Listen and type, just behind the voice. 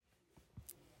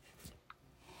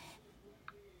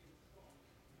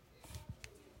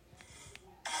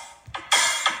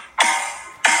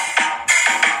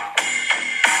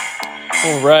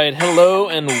All right, hello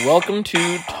and welcome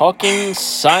to Talking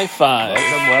SciFive.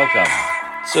 Welcome.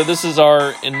 So this is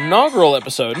our inaugural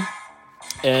episode,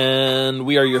 and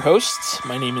we are your hosts.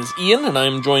 My name is Ian, and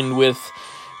I'm joined with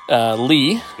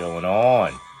Lee. What's going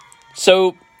on?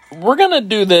 So we're going to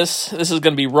do this. This is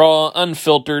going to be raw,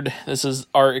 unfiltered. This is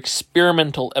our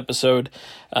experimental episode.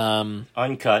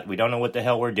 Uncut. We don't know what the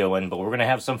hell we're doing, but we're going to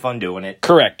have some fun doing it.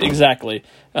 Correct, exactly.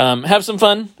 Have some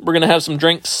fun. We're going to have some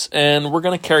drinks, and we're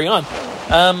going to carry on.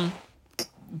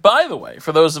 By the way,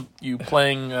 for those of you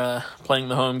playing the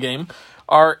home game,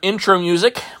 our intro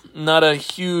music, not a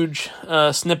huge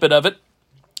snippet of it.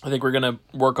 I think we're going to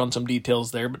work on some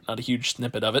details there, but not a huge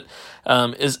snippet of it,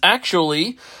 is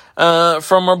actually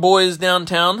from our boys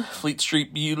downtown, Fleet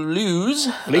Street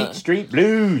Blues. Fleet Street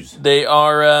Blues. They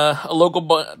are a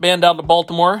local band out of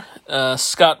Baltimore.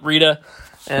 Scott, Rita.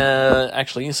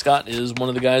 Actually, Scott is one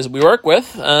of the guys that we work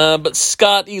with. But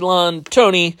Scott, Elon,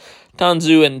 Tony,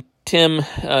 Tanzu, and Tim,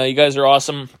 you guys are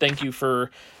awesome. Thank you for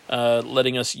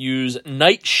letting us use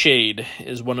Nightshade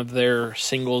is one of their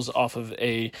singles off of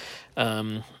a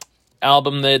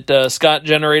album that Scott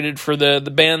generated for the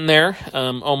band there,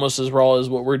 almost as raw as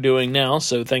what we're doing now,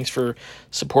 so thanks for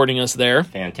supporting us there.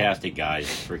 Fantastic guys.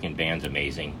 Freaking band's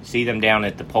amazing. See them down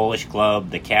at the Polish Club,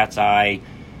 the Cat's Eye.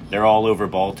 They're all over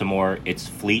Baltimore. It's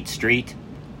Fleet Street,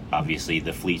 obviously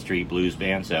the Fleet Street Blues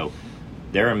Band, so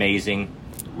they're amazing.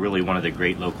 Really one of the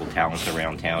great local talents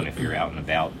around town. If you're out and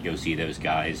about, go see those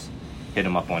guys. Hit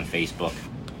them up on Facebook.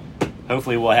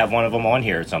 Hopefully we'll have one of them on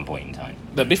here at some point in time.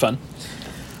 That'd be fun.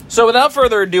 So without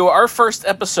further ado, our first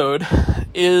episode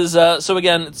is, so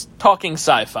again, it's Talking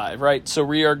SciFive, right? So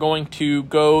we are going to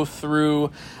go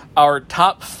through our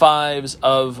top fives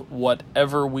of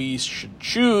whatever we should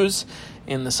choose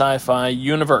in the sci-fi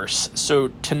universe. So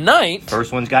tonight...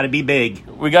 First one's got to be big.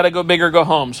 We got to go big or go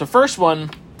home. So first one,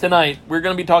 tonight, we're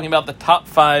going to be talking about the top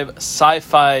 5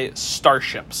 sci-fi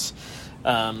starships.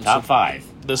 Top 5.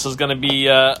 This is going to be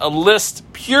a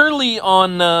list purely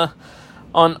on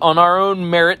our own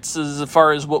merits as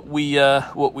far as what we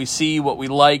see, what we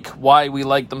like, why we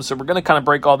like them. So we're going to kind of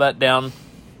break all that down.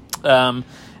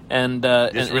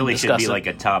 This really should be it. like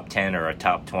a top 10 or a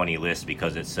top 20 list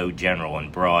because it's so general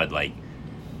and broad. Like,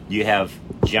 you have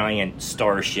giant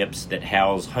starships that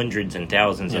house hundreds and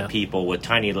thousands of people with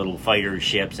tiny little fighter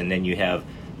ships, and then you have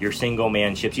your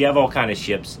single-man ships. You have all kind of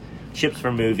ships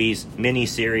for movies,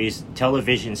 miniseries,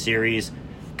 television series,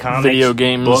 comics, video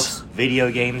games, books, video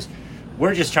games.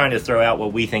 We're just trying to throw out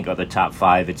what we think are the top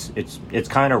 5. It's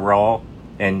kind of raw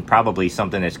and probably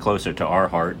something that's closer to our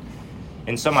heart.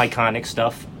 And some iconic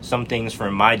stuff, some things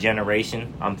from my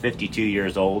generation. I'm 52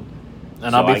 years old.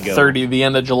 And I'll be 30 the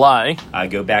end of July. I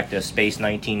go back to Space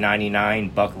 1999,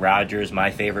 Buck Rogers,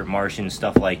 My Favorite Martian,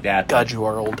 stuff like that. God, you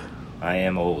are old. I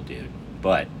am old, dude.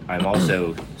 But I'm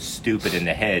also stupid in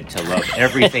the head to love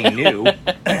everything new,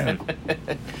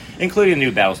 including the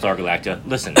new Battlestar Galactica.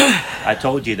 Listen, I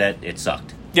told you that it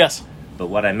sucked. Yes. But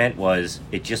what I meant was,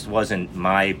 it just wasn't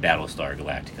my Battlestar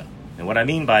Galactica. And what I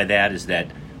mean by that is that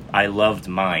I loved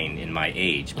mine in my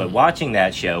age. But watching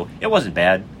that show, it wasn't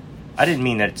bad. I didn't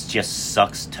mean that it just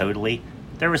sucks totally.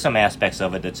 There were some aspects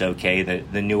of it that's okay.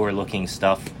 The newer looking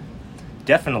stuff.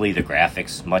 Definitely the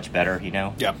graphics, much better, you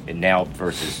know? Yeah. And now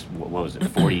versus, what was it,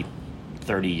 40,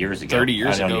 30 years ago? 30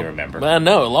 years ago. I don't even remember.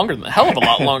 No, longer than that. Hell of a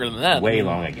lot longer than that. Way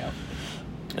long ago.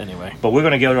 Anyway. But we're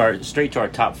going to go straight to our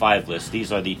top 5 list.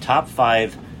 These are the top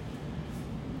 5,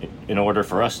 in order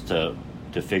for us to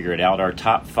figure it out, our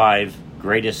top 5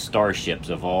 greatest starships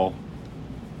of all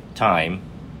time.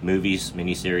 Movies,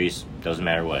 miniseries, doesn't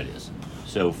matter what it is.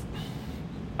 So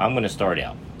I'm going to start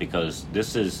out because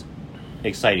this is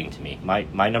exciting to me.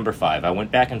 My number 5. I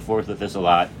went back and forth with this a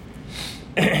lot.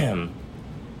 I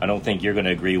don't think you're going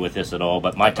to agree with this at all,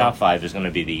 but my top 5 is going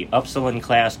to be the Upsilon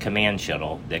class command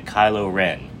shuttle that Kylo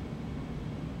Ren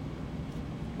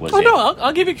was in. No,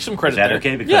 I'll give you some credit there. Is that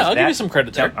okay? Because I'll give you some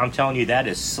credit there. I'm telling you, that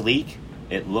is sleek.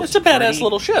 It looks It's a badass pretty.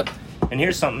 little ship. And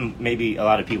here's something maybe a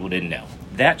lot of people didn't know.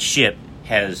 That ship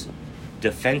has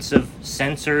defensive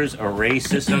sensors, array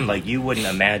system like you wouldn't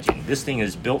imagine. This thing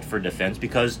is built for defense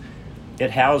because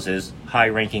it houses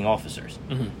high-ranking officers.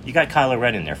 Mm-hmm. You got Kylo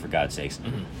Ren in there, for God's sakes.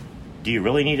 Mm-hmm. Do you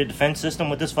really need a defense system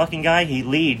with this fucking guy? He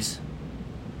leads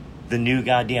the new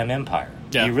goddamn empire.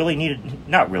 Yeah. Do you really need it?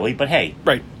 Not really, but hey.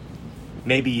 Right.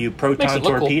 Maybe you proton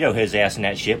torpedo his ass in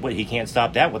that ship, but he can't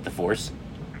stop that with the Force.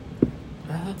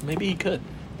 Maybe he could.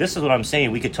 This is what I'm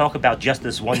saying. We could talk about just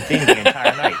this one thing the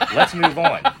entire night. Let's move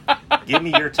on. Give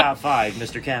me your top 5,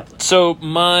 Mr. Kaplan. So,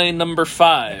 my number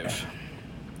 5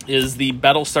 is the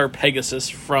Battlestar Pegasus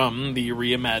from the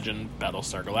reimagined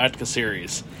Battlestar Galactica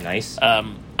series. Nice.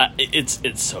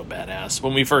 It's so badass.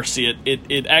 When we first see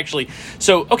it actually...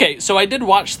 So I did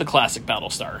watch the classic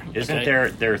Battlestar. Isn't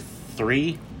there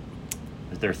three?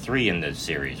 There are three in the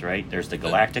series, right? There's the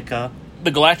Galactica.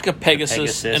 The Galactica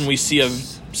Pegasus, and we see a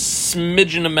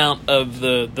smidgen amount of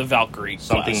the Valkyrie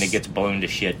Something class. that gets blown to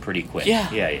shit pretty quick.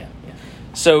 Yeah.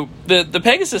 So the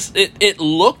Pegasus, it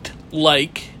looked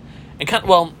like...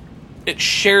 And it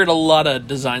shared a lot of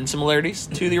design similarities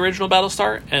to the original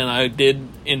Battlestar, and I did,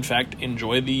 in fact,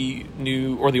 enjoy the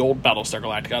new or the old Battlestar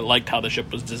Galactica. I liked how the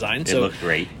ship was designed. It looked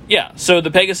great. Yeah, so the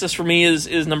Pegasus for me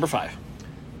is number 5.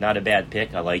 Not a bad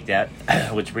pick. I like that.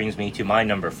 Which brings me to my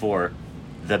number 4,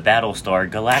 the Battlestar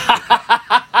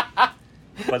Galactica.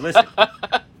 But listen,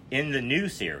 in the new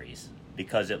series,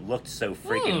 because it looked so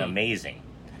freaking amazing.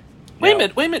 Wait a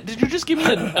minute. Did you just give me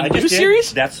a new did.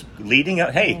 series? That's leading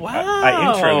up. Hey, wow.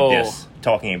 I introed this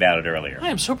talking about it earlier. I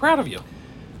am so proud of you.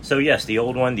 So yes, the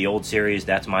old one, the old series,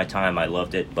 that's my time. I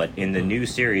loved it. But in the new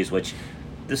series, which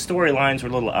the storylines were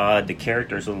a little odd, the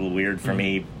characters were a little weird for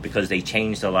me because they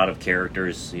changed a lot of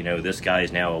characters. You know, this guy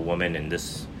is now a woman, and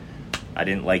this... I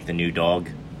didn't like the new dog.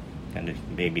 Kind of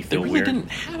made me feel weird. They really didn't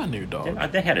have a new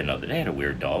dog. They had a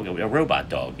weird dog, a robot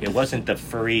dog. It wasn't the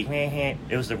furry...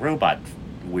 It was the robot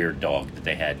weird dog that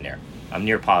they had in there. I'm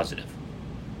near positive.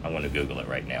 I'm going to Google it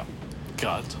right now.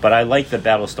 God. But I like the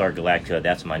Battlestar Galactica.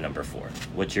 That's my number 4.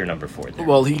 What's your number 4 there?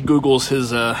 Well, he Googles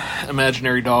his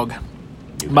imaginary dog.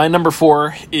 My number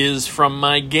 4 is from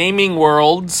my gaming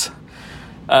worlds.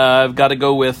 I've got to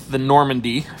go with the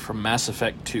Normandy from Mass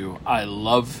Effect 2. I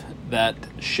love that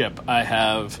ship. I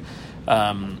have,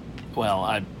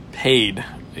 I paid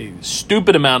a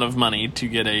stupid amount of money to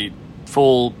get a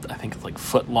full, I think it's like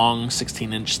foot-long,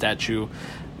 16-inch statue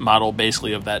model,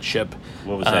 basically, of that ship.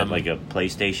 What was that, like a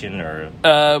PlayStation or?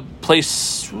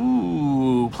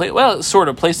 Sort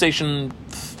of. PlayStation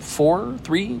 4,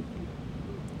 3?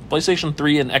 PlayStation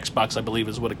 3 and Xbox, I believe,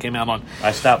 is what it came out on.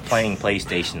 I stopped playing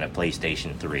PlayStation at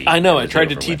PlayStation 3. I know. I tried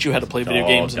to teach you how to play video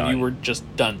games, and you were just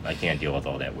done. I can't deal with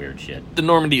all that weird shit. The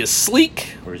Normandy is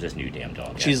sleek. Where's this new damn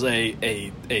dog? She's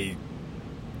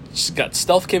she's got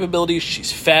stealth capabilities.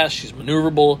 She's fast. She's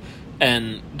maneuverable,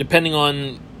 and depending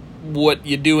on what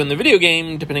you do in the video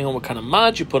game, depending on what kind of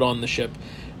mods you put on the ship,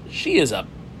 she is a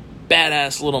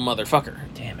badass little motherfucker.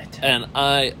 Damn it. And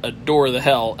I adore the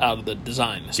hell out of the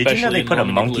design. Did you know they put a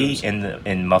monkey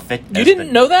in Muffet? You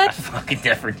didn't know that? I fucking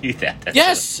never knew that.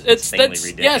 That's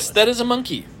ridiculous. Yes, that is a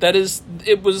monkey.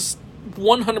 It was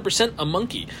 100% a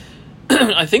monkey.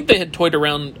 I think they had toyed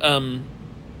around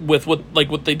with what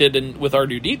they did with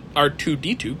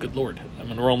R2D2. Good lord. I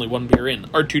mean, we're only one beer in.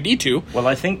 R2D2. Well,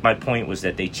 I think my point was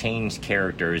that they changed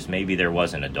characters. Maybe there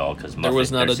wasn't a dog because there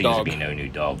seems to be no new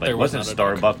dog. But wasn't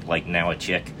Starbuck like now a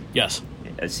chick? Yes.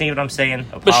 See what I'm saying?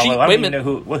 Apollo. I don't even know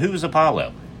who. Well, who was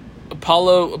Apollo?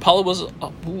 Apollo was.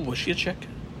 Was she a chick?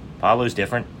 Apollo's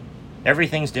different.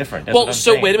 Everything's different. That's well, what I'm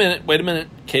so saying. wait a minute.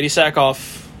 Katie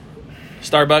Sackhoff,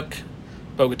 Starbuck,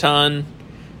 Bo-Katan.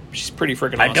 She's pretty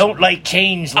freaking awesome. I don't like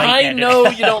change like that. I know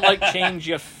you don't like change,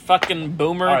 you fucking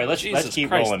boomer. All right, let's keep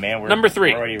Christ. rolling, man. Number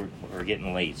 3. We're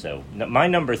getting late, so my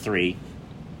number 3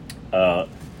 will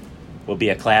be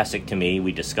a classic to me.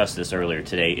 We discussed this earlier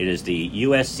today. It is the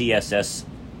USCSS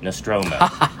Nostromo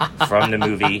from the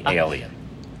movie Alien.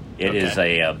 It is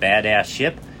a badass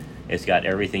ship. It's got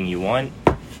everything you want.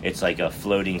 It's like a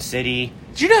floating city.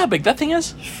 Do you know how big that thing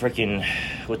is? Freaking,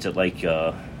 what's it like?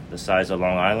 The size of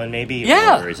Long Island, maybe?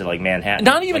 Yeah. Or is it like Manhattan?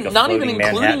 Not even including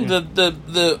Manhattan?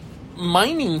 the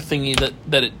mining thingy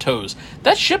that it tows.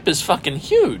 That ship is fucking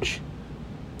huge.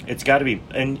 It's got to be.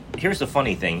 And here's the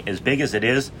funny thing: as big as it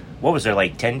is, what was there,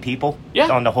 like 10 people? Yeah.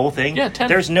 On the whole thing? Yeah, 10.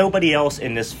 There's nobody else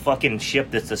in this fucking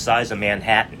ship that's the size of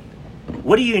Manhattan.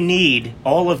 What do you need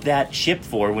all of that ship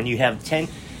for when you have 10?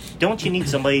 Don't you need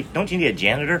somebody? Don't you need a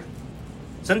janitor?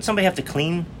 Doesn't somebody have to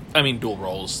clean? I mean, dual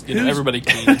roles. You know, everybody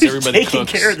cleans, everybody taking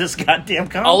cooks. care of this goddamn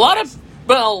complex? A lot of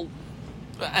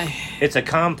it's a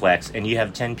complex, and you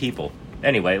have 10 people.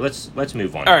 Anyway, let's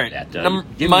move on. All right,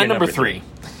 my number 3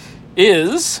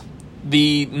 is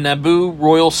the Naboo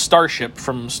Royal Starship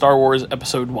from Star Wars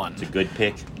Episode 1. It's a good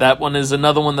pick. That one is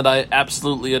another one that I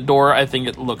absolutely adore. I think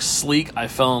it looks sleek. I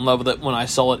fell in love with it when I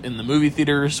saw it in the movie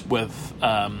theaters with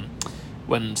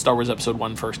when Star Wars Episode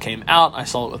 1 first came out. I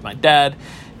saw it with my dad.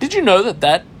 Did you know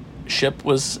that ship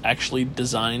was actually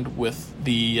designed with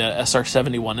the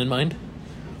SR-71 in mind?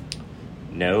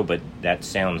 No, but that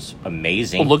sounds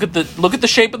amazing. Well, look at the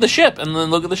shape of the ship, and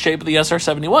then look at the shape of the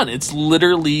SR-71. It's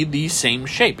literally the same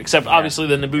shape, except obviously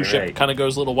the Naboo ship kind of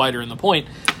goes a little wider in the point,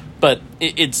 but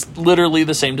it's literally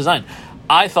the same design.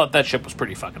 I thought that ship was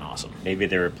pretty fucking awesome. Maybe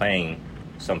they were playing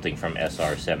something from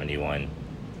SR-71,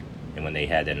 and when they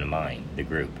had it in mind, the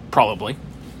group. Probably.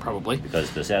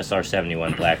 Because this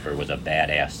SR-71 Blackbird was a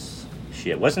badass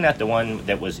ship. Wasn't that the one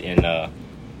that was in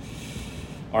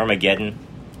Armageddon?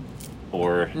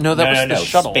 Or no, that was the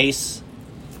shuttle. Space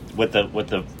with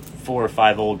the 4 or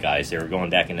 5 old guys. They were going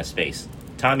back into space.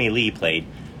 Tommy Lee played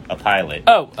a pilot.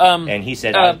 And he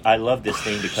said, I love this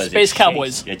thing because Space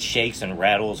Cowboys. It shakes and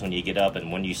rattles when you get up,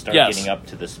 and when you start getting up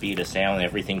to the speed of sound,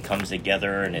 everything comes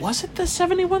together. And was it the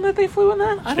 71 that they flew in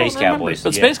that? I Space don't remember. Cowboys.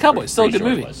 But Space Cowboys, still a good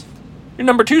movie. Your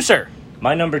number 2, sir.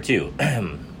 My number 2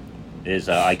 is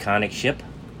an iconic ship,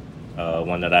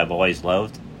 one that I've always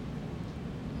loved.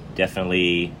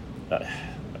 Definitely,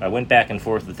 I went back and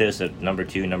forth with this at number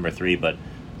 2, number 3, but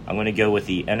I'm going to go with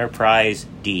the Enterprise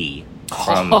D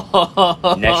from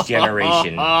Next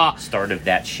Generation, start of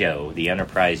that show. The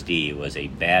Enterprise D was a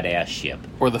badass ship.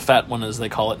 Or the fat one, as they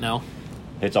call it now.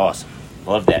 It's awesome.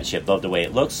 Love that ship. Love the way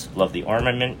it looks. Love the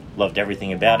armament. Loved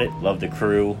everything about it. Love the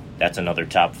crew. That's another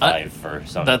top 5 for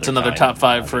some. That's another top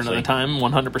 5 for another time,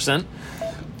 100%.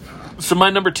 So my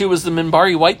number 2 was the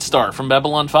Minbari White Star from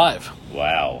Babylon 5.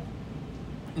 Wow.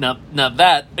 Now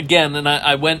that, again, and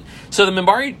I went... So the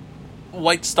Minbari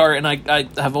White Star, and I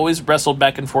have always wrestled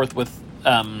back and forth with...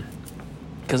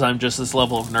 because I'm just this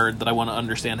level of nerd that I want to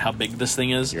understand how big this thing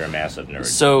is. You're a massive nerd.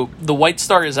 So the White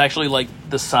Star is actually like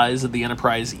the size of the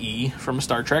Enterprise E from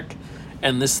Star Trek,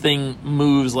 and this thing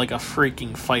moves like a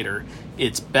freaking fighter.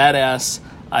 It's badass.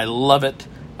 I love it.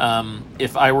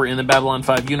 If I were in the Babylon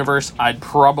 5 universe, I'd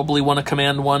probably want to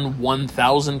command one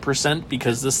 1,000%,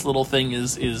 because this little thing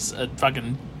is a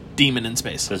fucking demon in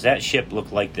space. Does that ship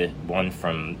look like the one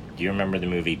from... Do you remember the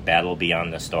movie Battle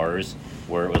Beyond the Stars,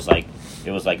 where it was like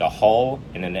a hull,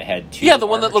 and then it had 2... Yeah, the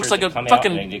one that looks like a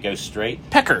fucking... And it goes straight.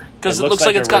 Pecker, because it looks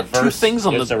like it's got 2 things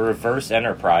on It's a reverse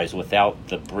Enterprise without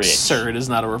the bridge. Sir, it is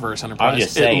not a reverse Enterprise. I'm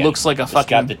just saying. It looks like a fucking... It's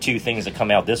got the 2 things that come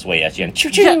out this way at you, and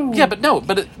choo-choo! Yeah, but no,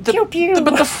 but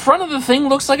the front of the thing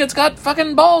looks like it's got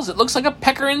fucking balls. It looks like a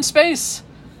pecker in space.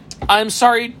 I'm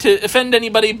sorry to offend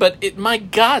anybody, but my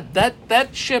God,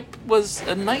 that ship was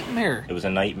a nightmare. It was a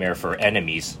nightmare for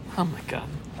enemies. Oh my God.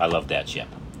 I love that ship.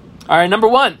 All right, number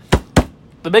 1.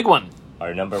 The big one.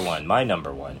 Our number 1. My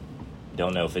number 1.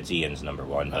 Don't know if it's Ian's number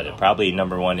 1, but probably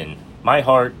number 1 in my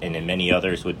heart and in many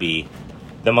others would be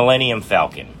the Millennium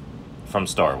Falcon from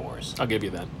Star Wars. I'll give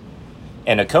you that.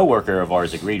 And a coworker of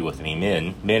ours agreed with me.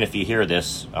 Min, if you hear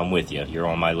this, I'm with you. You're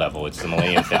on my level. It's the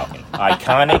Millennium Falcon.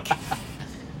 Iconic,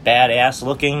 badass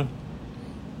looking.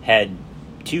 Had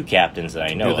 2 captains that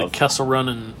I know the of. Kessel Run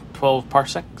in 12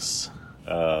 parsecs.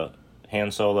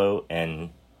 Han Solo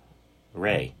and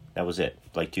Rey. That was it.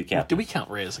 Like 2 captains. Do we count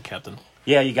Rey as a captain?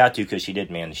 Yeah, you got to, because she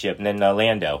did man the ship. And then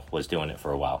Lando was doing it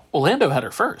for a while. Well, Lando had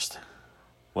her first.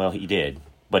 Well, he did.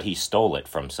 But he stole it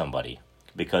from somebody.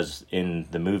 Because in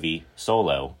the movie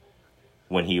Solo,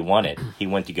 when he won it, he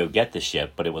went to go get the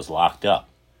ship, but it was locked up.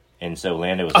 And so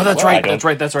Lando was like, that's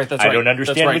right. I don't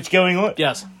understand what's going on.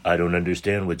 Yes. I don't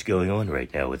understand what's going on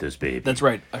right now with this baby. That's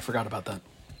right. I forgot about that.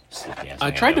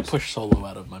 I tried to push Solo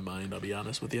out of my mind, I'll be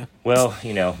honest with you. Well,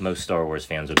 most Star Wars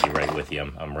fans would be right with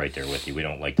you. I'm right there with you. We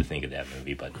don't like to think of that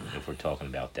movie, but if we're talking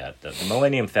about that. The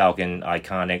Millennium Falcon,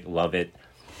 iconic, love it.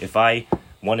 If I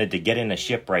wanted to get in a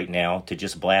ship right now to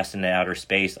just blast into outer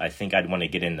space, I think I'd want to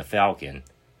get in the Falcon,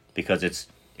 because it's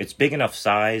big enough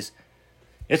size.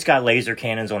 It's got laser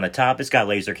cannons on the top. It's got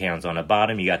laser cannons on the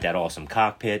bottom. You got that awesome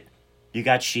cockpit. You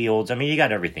got shields. I mean, you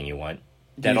got everything you want.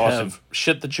 That you have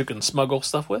shit that you can smuggle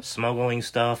stuff with? Smuggling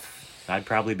stuff. I'd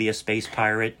probably be a space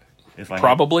pirate.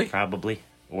 Probably.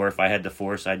 Or if I had the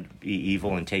Force, I'd be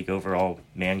evil and take over all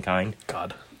mankind.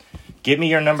 God. Give me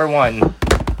your number 1.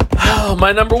 Oh,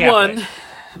 my number 1.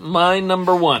 My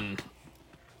number 1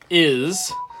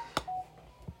 is...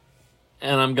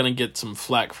 And I'm going to get some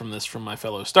flack from this from my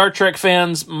fellow Star Trek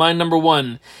fans. My number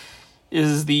 1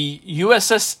 is the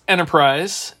USS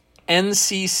Enterprise,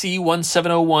 NCC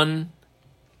 1701,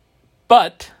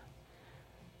 but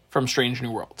from Strange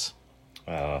New Worlds.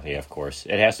 Oh, yeah, of course.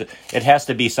 It has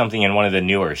to be something in one of the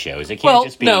newer shows. It can't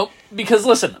just be... no, because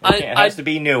listen, it has to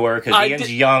be newer, because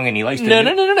Ian's young and he likes to...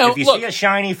 No. If you see a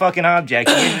shiny fucking object,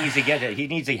 he needs to get it. He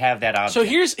needs to have that object. So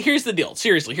here's the deal.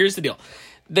 Seriously, here's the deal.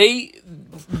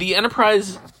 The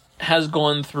Enterprise has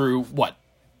gone through,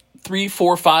 3,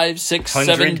 4, 5, 6,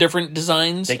 7 different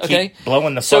designs. They keep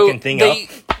blowing the fucking thing up.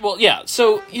 Well, yeah.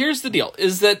 So here's the deal: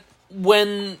 is that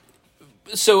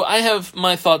so I have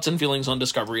my thoughts and feelings on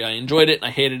Discovery. I enjoyed it,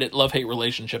 I hated it. Love-hate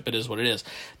relationship. It is what it is.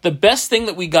 The best thing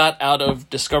that we got out of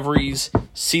Discovery's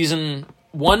season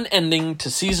 1 ending to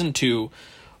season 2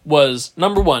 was,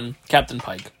 number one, Captain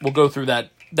Pike. We'll go through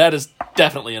that. That is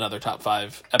definitely another top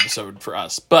 5 episode for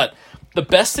us. But the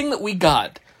best thing that we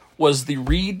got was the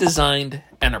redesigned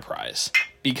Enterprise.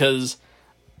 Because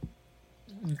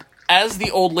as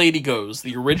the old lady goes,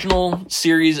 the original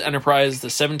series Enterprise, the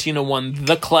 1701,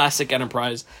 the classic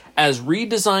Enterprise, as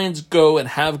redesigns go and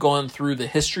have gone through the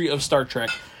history of Star Trek,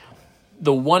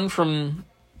 the one from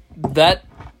that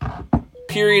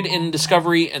period in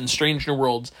Discovery and Strange New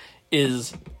Worlds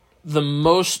is the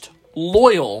most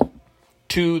loyal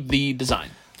to the design.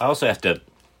 I also have to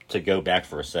go back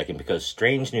for a second, because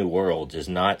Strange New Worlds is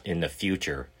not in the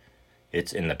future.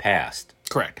 It's in the past.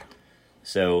 Correct.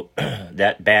 So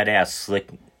that badass, slick,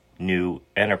 new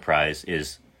Enterprise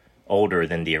is older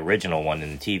than the original one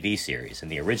in the TV series.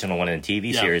 And the original one in the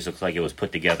TV series looks like it was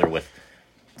put together with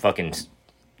fucking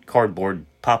cardboard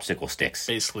popsicle sticks.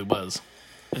 Basically was.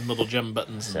 And little gem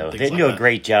buttons and so things they like do that. a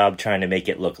great job trying to make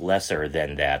it look lesser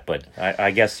than that. But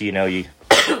I guess, you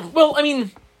Well, I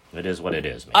mean, it is what it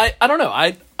is, man. I don't know.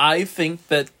 I think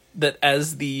that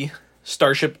as the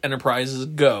Starship Enterprises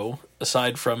go,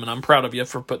 aside from, and I'm proud of you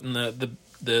for putting the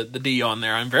D on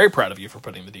there. I'm very proud of you for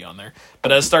putting the D on there.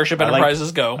 But as Starship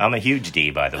Enterprises go... I'm a huge D,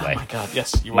 by the way. Oh my God,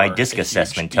 yes, you are. My disc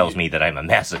assessment tells me that I'm a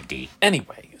massive D.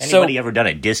 Anyway. Anybody ever done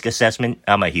a disc assessment?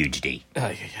 I'm a huge D.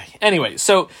 Anyway,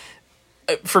 so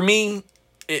for me,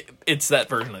 it's that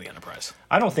version of the Enterprise.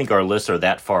 I don't think our lists are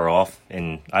that far off,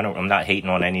 and I'm not hating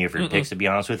on any of your picks, to be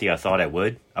honest with you. I thought I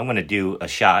would. I'm going to do a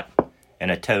shot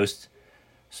and a toast.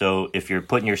 So if you're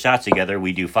putting your shots together,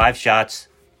 we do 5 shots,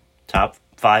 top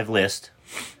 5 list.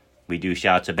 We do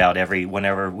shots about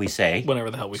whenever we say. Whenever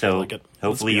the hell we feel like it.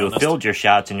 Hopefully you have filled your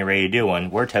shots and you're ready to do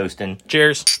one. We're toasting.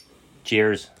 Cheers.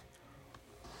 Cheers.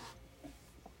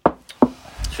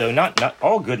 So not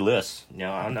all good lists.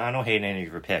 No, I don't hate any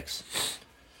of your picks.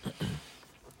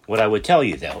 What I would tell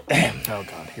you, though... oh,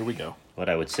 God. Here we go. What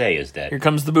I would say is that... Here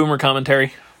comes the boomer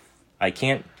commentary. I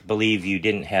can't believe you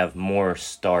didn't have more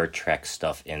Star Trek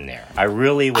stuff in there. I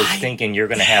really was thinking you're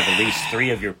going to have at least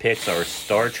 3 of your picks are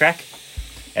Star Trek.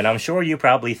 And I'm sure you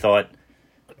probably thought...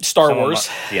 Star Wars.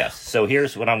 Yes. So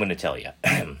here's what I'm going to tell you.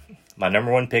 My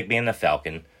number 1 pick being the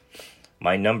Falcon.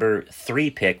 My number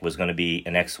 3 pick was going to be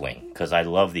an X-Wing, because I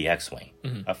love the X-Wing.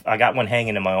 Mm-hmm. I got one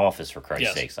hanging in my office, for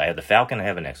Christ's sakes. I have the Falcon, I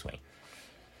have an X-Wing.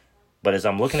 But as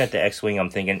I'm looking at the X-Wing, I'm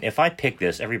thinking, if I pick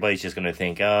this, everybody's just going to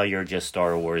think, oh, you're just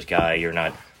Star Wars guy,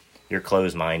 you're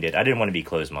closed-minded. I didn't want to be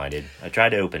closed-minded. I tried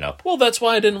to open up. Well, that's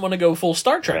why I didn't want to go full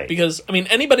Star Trek, right. Because, I mean,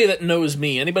 anybody that knows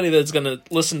me, anybody that's going to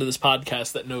listen to this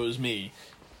podcast that knows me,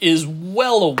 is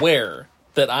well aware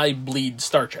that I bleed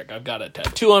Star Trek. I've got a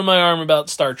tattoo on my arm about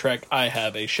Star Trek. I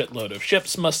have a shitload of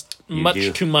ships, much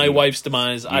to my wife's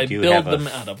demise. I build them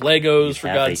out of Legos, for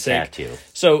God's sake. Tattoo.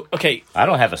 So, okay. I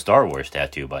don't have a Star Wars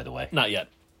tattoo, by the way. Not yet.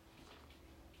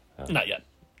 Not yet.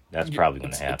 That's probably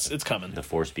going to happen. It's coming. The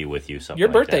force be with you. Something Your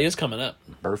like birthday that. is coming up.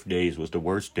 Birthdays was the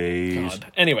worst days. God.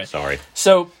 Anyway. Sorry.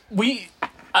 So,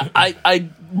 I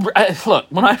look,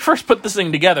 when I first put this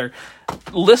thing together,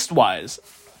 list-wise,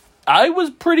 I was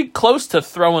pretty close to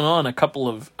throwing on a couple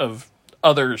of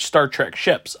other Star Trek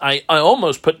ships. I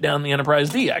almost put down the Enterprise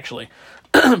D, actually.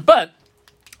 But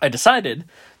I decided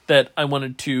that I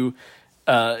wanted to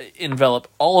envelop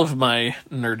all of my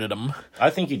nerdedom. I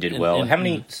think you did well. How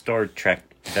many Star Trek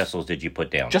vessels did you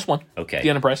put down? Just one. Okay. The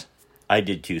Enterprise. I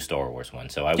did 2 Star Wars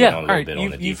ones, so I went on a little bit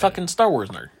on the deep you fucking Star Wars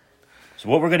nerd. So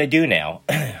what we're going to do now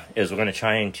is we're going to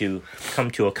try to come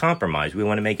to a compromise. We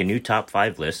want to make a new top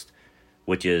 5 list,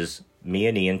 which is me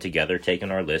and Ian together taking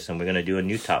our list, and we're going to do a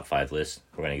new top 5 list.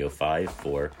 We're going to go 5,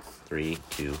 4, 3,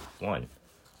 2, 1.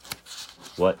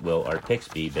 What will our picks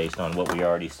be based on what we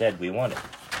already said we wanted?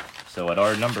 So at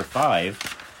our number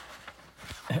 5,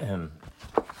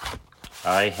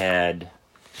 I had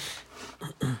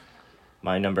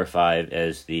my number 5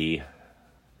 as the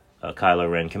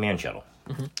Kylo Ren command shuttle.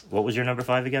 Mm-hmm. What was your number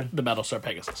 5 again? The Battlestar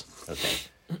Pegasus.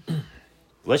 Okay.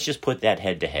 Let's just put that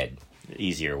head-to-head. The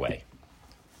easier way.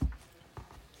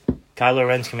 Kylo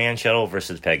Ren's command shuttle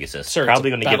versus Pegasus. Sir,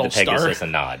 probably going to give the Battlestar. Pegasus a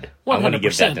nod. 100%. I'm going to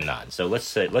give that the nod. So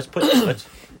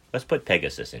let's put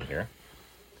Pegasus in here.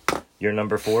 Your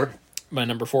number 4? My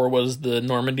number 4 was the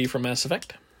Normandy from Mass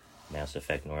Effect. Mass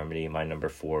Effect Normandy. My number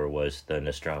 4 was the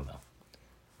Nostromo.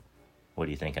 What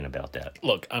are you thinking about that?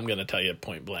 Look, I'm going to tell you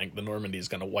point blank, the Normandy's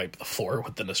going to wipe the floor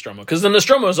with the Nostromo, because the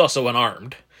Nostromo is also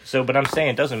unarmed. So, but I'm saying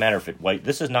it doesn't matter if it wipe.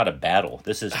 This is not a battle.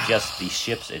 This is just the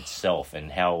ships itself,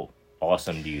 and how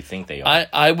awesome do you think they are?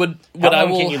 I would. How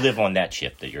long can you live on that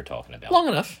ship that you're talking about? Long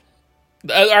enough.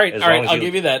 All right. I'll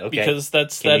give you that, because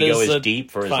that you is go as deep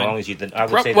for as long as you. I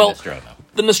would say the Nostromo.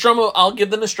 The Nostromo. I'll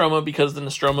give the Nostromo because the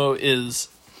Nostromo is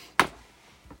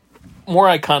more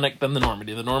iconic than the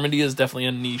Normandy. The Normandy is definitely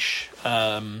a niche.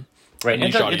 Right.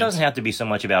 It doesn't have to be so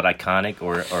much about iconic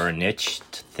or a niche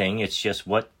thing. It's just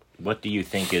what do you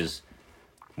think is,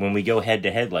 when we go head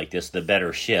to head like this, the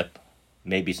better ship?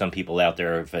 Maybe some people out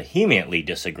there are vehemently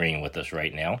disagreeing with us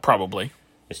right now. Probably.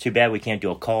 It's too bad we can't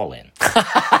do a call-in.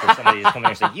 For somebody to come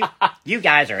in and say, you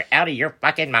guys are out of your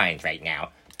fucking minds right now.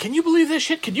 Can you believe this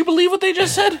shit? Can you believe what they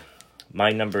just said?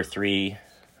 My number 3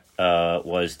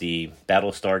 was the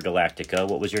Battlestar Galactica.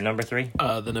 What was your number 3?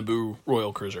 The Naboo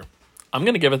Royal Cruiser. I'm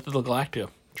going to give it to the Galactica,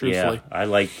 truthfully. Yeah, I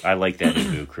like that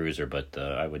Naboo cruiser, but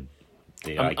I would...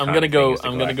 I'm going to go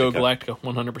Galactica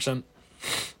 100%.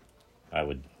 I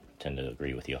would tend to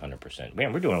agree with you 100%.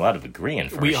 Man, we're doing a lot of agreeing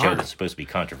for a show are. that's supposed to be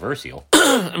controversial.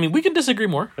 I mean, we can disagree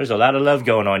more. There's a lot of love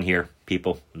going on here,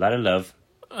 people. A lot of love.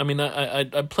 I mean, I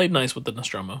played nice with the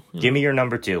Nostromo. Give me your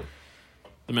number 2.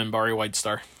 The Minbari White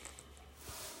Star.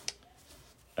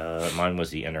 Mine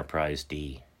was the Enterprise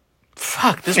D.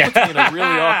 Fuck, this puts me in a really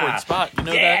awkward spot. You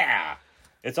know that? Yeah!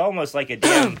 It's almost like a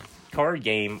damn card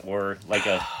game or like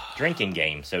a drinking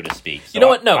game, so to speak. So you know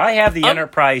what? No. I have the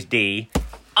Enterprise D.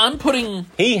 I'm putting...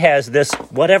 He has this,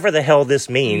 whatever the hell this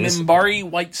means. Minbari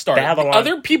White Star. Babylon.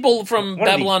 Other people from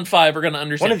Babylon 5 are going to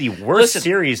understand. One of the worst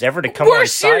series ever to come on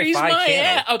SciFi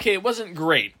channel. Okay, it wasn't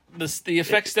great. The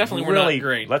effects definitely were not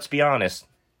great. Let's be honest.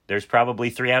 There's probably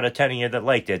 3 out of 10 of you that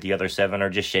liked it. The other 7 are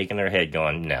just shaking their head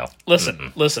going, no.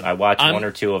 Listen. I watched 1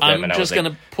 or 2 of them and I was like... I'm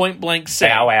just going to point blank say...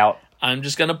 Bow out. I'm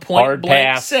just going to point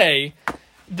blank say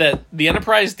that the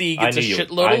Enterprise D gets a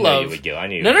shitload of love. I knew you would go. I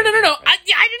knew. No. I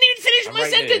didn't even finish my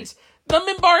sentence. The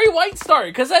Minbari White Star,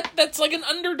 because that's like an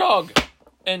underdog.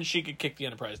 And she could kick the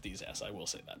Enterprise D's ass, I will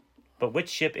say that. But which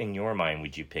ship in your mind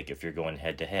would you pick if you're going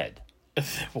head to head?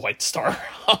 White Star.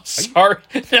 I'm sorry.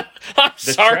 No, I'm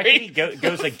sorry. The Trekkie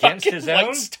goes against his own?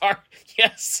 White Star.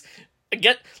 Yes.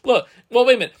 Look, well,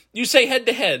 wait a minute. You say head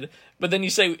to head, but then you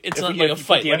say it's not like a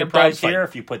fight. Put the Enterprise here,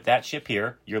 if you put that ship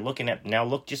here, you're looking at...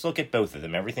 Now, just look at both of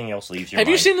them. Everything else leaves your mind.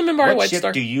 Have you seen the Minbari White Star?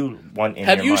 What ship do you want in your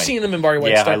mind? Have you seen the Minbari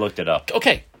White Star? Yeah, I looked it up.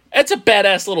 Okay. That's a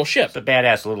badass little ship. It's a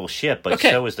badass little ship, but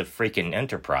so is the freaking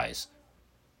Enterprise.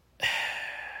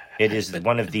 It is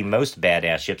one of the most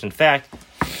badass ships. In fact,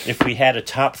 if we had a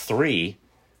top 3,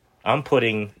 I'm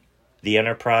putting the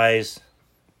Enterprise,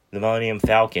 the Millennium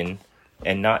Falcon,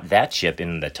 and not that ship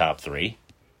in the top 3.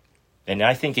 And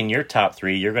I think in your top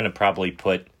 3, you're going to probably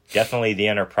put definitely the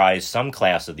Enterprise, some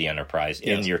class of the Enterprise,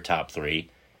 in your top 3.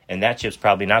 And that ship's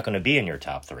probably not going to be in your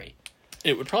top 3.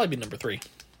 It would probably be number 3.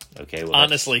 Okay, well,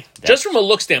 honestly, just from a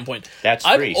look standpoint, that's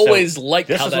I've always liked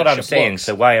how that ship looks. This is what I'm saying.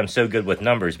 So why I'm so good with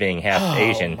numbers, being half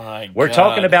Asian. We're God.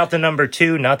 Talking about the number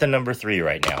 2, not the number 3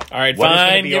 right now. All right,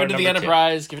 fine. Give it to the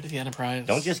Enterprise. Give it to the Enterprise.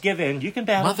 Don't just give in. You can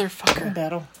battle. Motherfucker. You can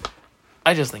battle.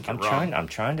 I just think you're wrong. I'm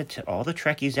trying to all the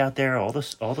Trekkies out there, all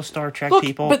the Star Trek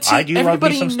people. But see, I do love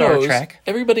me some Star Trek.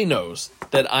 Everybody knows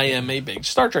that I am a big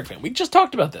Star Trek fan. We just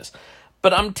talked about this,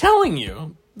 but I'm telling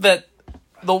you that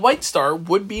the White Star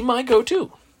would be my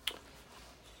go-to.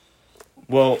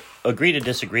 Well, agree to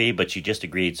disagree, but you just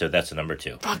agreed, so that's a number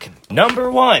 2. Fucking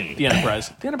number 1. The Enterprise.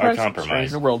 The Enterprise. Our compromise.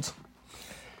 Strange New Worlds.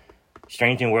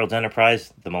 Strange New Worlds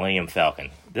Enterprise. The Millennium Falcon.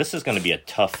 This is going to be a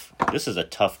tough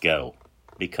go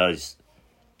because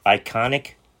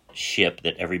iconic ship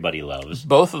that everybody loves.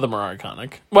 Both of them are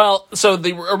iconic. Well, so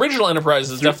the original Enterprise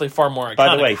is definitely far more iconic.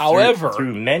 By the way, however,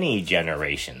 through many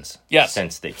generations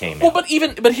since they came out. Well,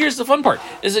 but here's the fun part,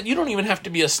 is that you don't even have to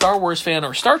be a Star Wars fan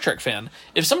or Star Trek fan.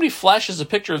 If somebody flashes a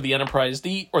picture of the Enterprise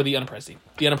D, or the Enterprise,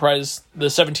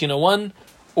 the 1701,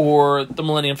 or the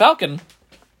Millennium Falcon,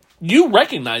 you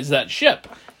recognize that ship.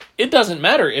 It doesn't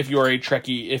matter if you're a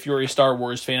Trekkie, if you're a Star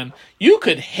Wars fan. You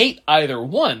could hate either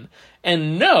one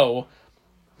and know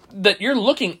that you're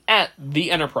looking at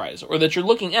the Enterprise or that you're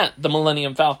looking at the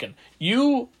Millennium Falcon.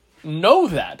 You know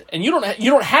that, and you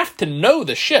don't have to know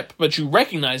the ship, but you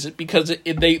recognize it because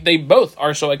they both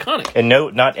are so iconic. And no,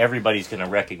 not everybody's going to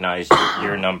recognize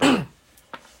your number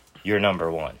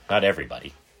 1. Not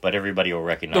everybody, but everybody will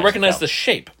recognize. They'll recognize the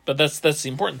shape, but that's the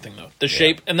important thing, though. The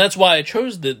shape, and that's why I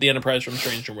chose the Enterprise from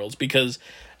Strange New Worlds, because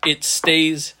it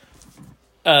stays.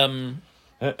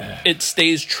 It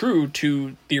stays true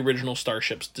to the original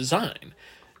Starship's design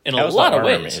in a lot of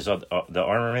ways. Is the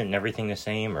armament and everything the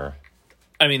same, or?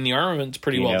 I mean, the armament's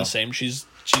pretty well the same. She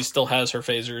still has her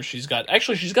phasers. She's got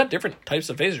different types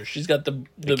of phasers. She's got the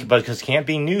because it can't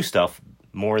be new stuff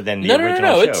more than the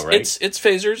original show, right? It's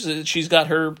phasers. She's got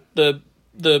her the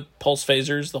pulse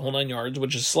phasers, the whole 9 yards,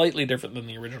 which is slightly different than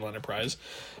the original Enterprise.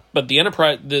 But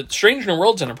the Strange New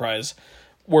Worlds Enterprise,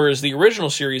 whereas the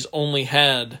original series only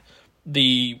had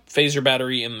the phaser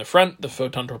battery in the front, the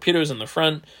photon torpedoes in the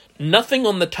front. Nothing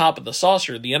on the top of the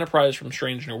saucer. The Enterprise from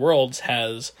Strange New Worlds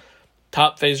has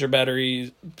top phaser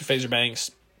batteries, phaser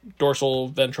banks, dorsal,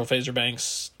 ventral phaser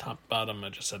banks, top, bottom. I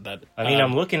just said that. I mean,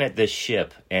 I'm looking at this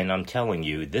ship, and I'm telling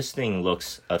you, this thing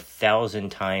looks 1,000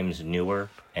 times newer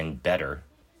and better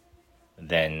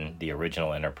than the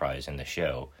original Enterprise in the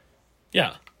show.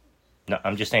 Yeah. No,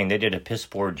 I'm just saying they did a piss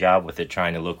poor job with it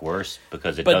trying to look worse,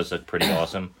 because it does look pretty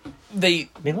awesome. I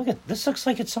mean, look at this. Looks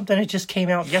like it's something that just came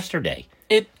out yesterday.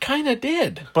 It kind of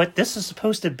did. But this is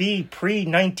supposed to be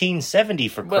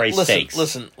pre-1970, for Christ's sakes.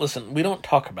 Listen. We don't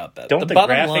talk about that. Don't the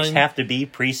graphics have to be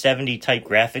pre-70 type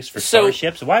graphics for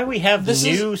Starships? Why do we have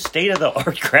new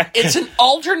state-of-the-art graphics? It's an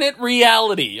alternate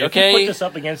reality, okay? If you put this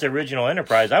up against the original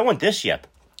Enterprise, I want this ship.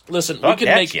 Listen, we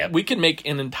could make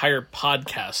an entire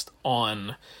podcast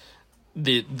on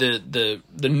the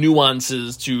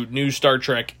nuances to new Star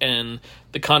Trek and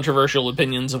the controversial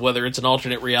opinions of whether it's an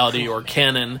alternate reality or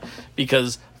canon,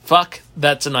 because fuck,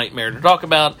 that's a nightmare to talk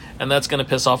about, and that's going to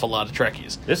piss off a lot of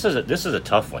Trekkies. This is a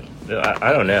tough one.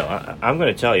 I don't know. I'm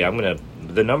going to tell you.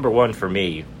 The number one for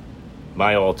me,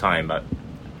 my all time. But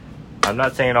I'm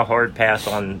not saying a hard pass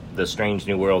on the Strange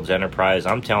New Worlds Enterprise.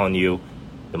 I'm telling you,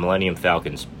 the Millennium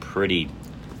Falcon's pretty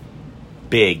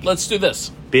big. Let's do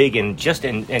this. Big and just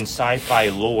in sci-fi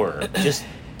lore. Just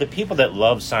the people that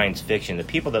love science fiction, the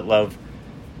people that love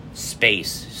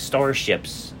space,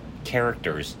 starships,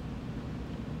 characters.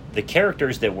 The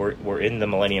characters that were in the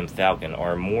Millennium Falcon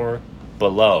are more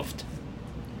beloved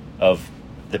of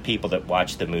the people that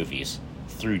watch the movies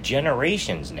through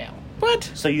generations now.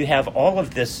 What? So you have all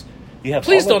of this. You have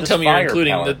Please all don't of this tell me you're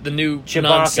including firepower. the new Chewbacca,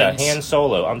 nonsense. Han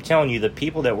Solo. I'm telling you, the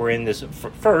people that were in this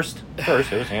first, it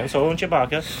was Han Solo and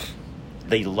Chewbacca.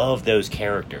 They love those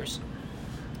characters.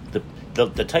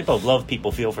 The type of love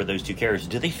people feel for those two characters.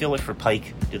 Do they feel it for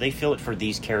Pike? Do they feel it for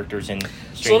these characters in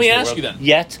Strange So let me New ask World? you then.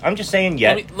 Yet. I'm just saying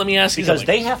yet. Let me ask you because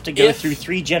something. they have to go through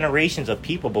 3 generations of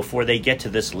people before they get to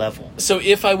this level. So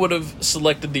if I would have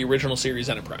selected the original series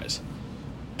Enterprise,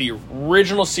 the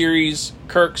original series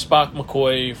Kirk, Spock,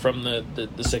 McCoy from the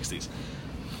 60s,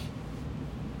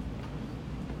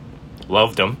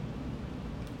 Loved them.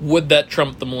 would that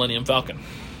trump the Millennium Falcon?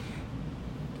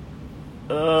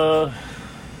 No,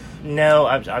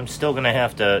 I'm still going to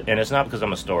have to, and it's not because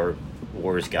I'm a Star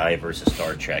Wars guy versus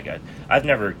Star Trek. I've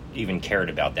never even cared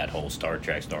about that whole Star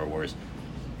Trek, Star Wars,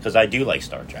 because I do like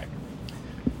Star Trek.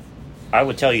 I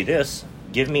would tell you this,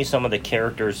 give me some of the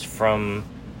characters from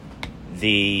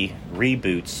the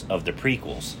reboots of the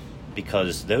prequels,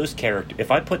 because those characters, if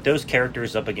I put those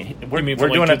characters up again, we're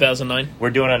doing 2009. We're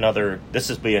doing another. This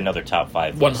is be another top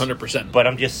 5 list. 100%. But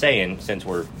I'm just saying, since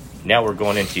we're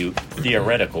going into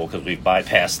theoretical because we've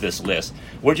bypassed this list,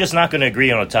 we're just not going to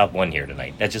agree on a top 1 here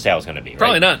tonight. That's just how it's going to be. Right?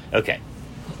 Probably not. Okay.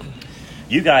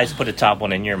 You guys put a top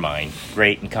 1 in your mind,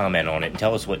 great, and comment on it, and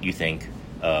tell us what you think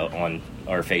on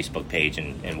our Facebook page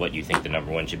and what you think the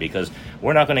number 1 should be, because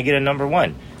we're not going to get a number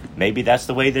 1. Maybe that's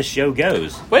the way this show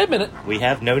goes. Wait a minute. We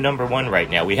have no number 1 right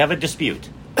now. We have a dispute.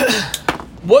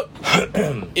 What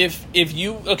if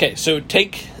you so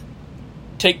take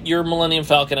your Millennium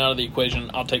Falcon out of the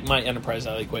equation, I'll take my Enterprise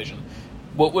out of the equation.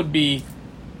 What would be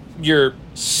your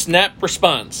snap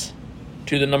response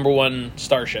to the number 1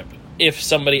 starship if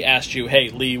somebody asked you, hey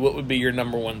Lee, what would be your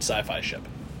number 1 sci-fi ship?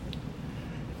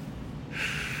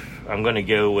 I'm going to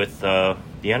go with the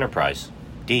Enterprise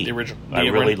D. I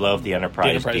really love the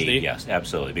Enterprise D. Yes,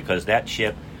 absolutely. Because that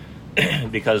ship,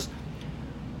 because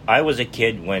I was a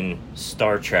kid when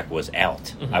Star Trek was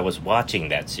out. Mm-hmm. I was watching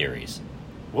that series.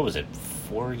 What was it,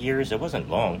 4 years? It wasn't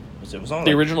long. It was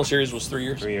only the original series was 3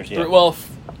 years. 3 years, yeah.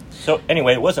 So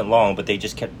anyway, it wasn't long, but they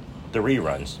just kept the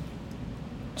reruns.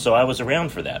 So I was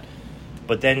around for that.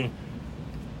 But then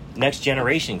Next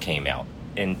Generation came out,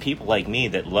 and people like me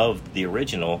that loved the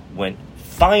original went,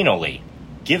 finally,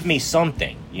 give me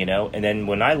something, And then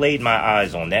when I laid my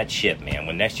eyes on that ship, man,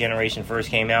 when Next Generation first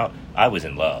came out, I was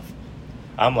in love.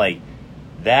 I'm like,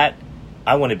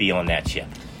 I want to be on that ship.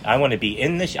 I want to be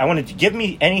in this. I want to give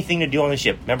me anything to do on the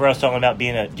ship. Remember I was talking about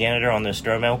being a janitor on the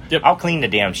Nostromo? Yep. I'll clean the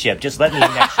damn ship. Just let me in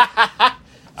that ship.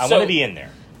 I want to be in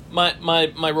there. My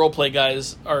roleplay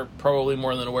guys are probably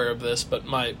more than aware of this, but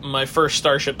my first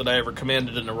starship that I ever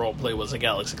commanded in a roleplay was a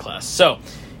Galaxy class. So,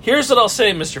 here's what I'll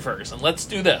say, Mr. Ferguson. Let's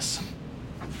do this.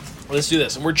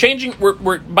 And we're changing.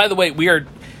 We're by the way, we are.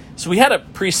 So we had a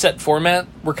preset format.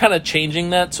 We're kind of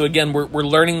changing that. So again, we're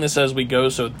learning this as we go.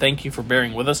 So thank you for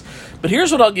bearing with us. But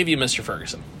here's what I'll give you, Mr.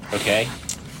 Ferguson. Okay.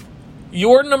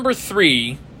 Your number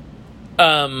 3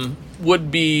 would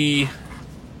be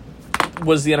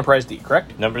was the Enterprise D,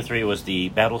 correct? Number 3 was the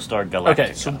Battlestar Galactica.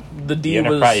 Okay, so the D the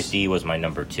Enterprise was... D was my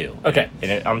number 2. Okay.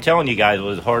 And I'm telling you guys, it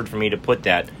was hard for me to put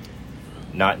that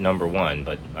not number 1,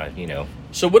 but,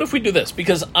 So what if we do this?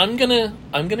 Because I'm gonna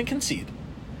concede,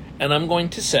 and I'm going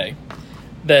to say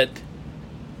that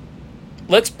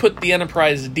let's put the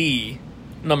Enterprise D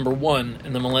number 1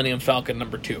 and the Millennium Falcon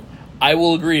number 2. I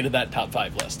will agree to that top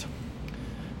 5 list.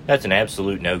 That's an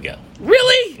absolute no-go.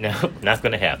 Really? No, not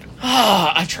going to happen.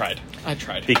 I tried.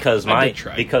 Because I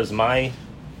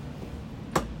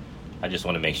just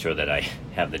want to make sure that I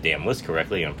have the damn list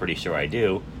correctly. I'm pretty sure I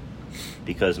do.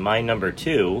 Because my number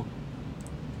 2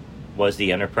 was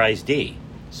the Enterprise D.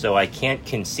 So I can't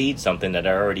concede something that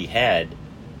I already had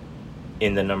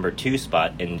in the number 2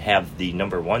 spot and have the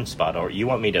number 1 spot. Or you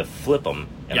want me to flip them,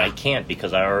 and I can't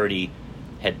because I already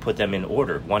had put them in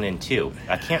order, 1 and 2.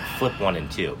 I can't flip 1 and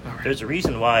 2. Right. There's a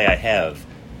reason why I have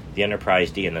the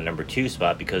Enterprise D in the number 2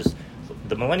 spot, because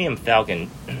the Millennium Falcon,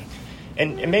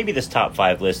 and maybe this top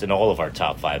 5 list and all of our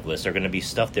top 5 lists are going to be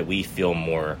stuff that we feel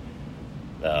more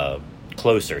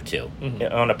closer to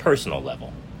on a personal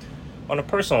level. On a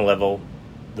personal level,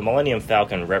 the Millennium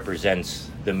Falcon represents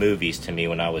the movies to me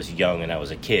when I was young and I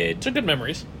was a kid. It's a good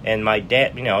memories. And my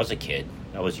dad, I was a kid.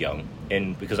 I was young.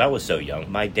 And because I was so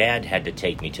young, my dad had to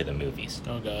take me to the movies.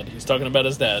 Oh, God. He's talking about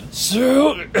his dad.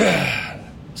 So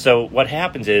what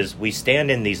happens is we stand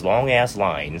in these long-ass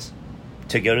lines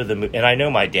to go to the movie. And I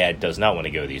know my dad does not want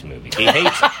to go to these movies. He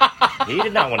hates it. He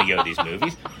did not want to go to these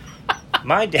movies.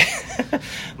 My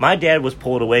dad was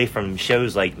pulled away from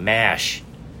shows like MASH.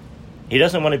 He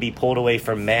doesn't want to be pulled away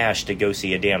from MASH to go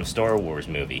see a damn Star Wars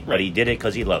movie. Right. But he did it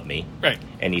because he loved me. Right.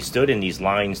 And he stood in these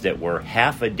lines that were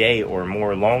half a day or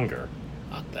more longer.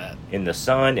 Not that. In the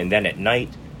sun and then at night.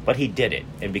 But he did it.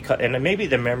 And maybe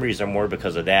the memories are more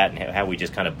because of that and how we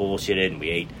just kind of bullshitted and we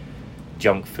ate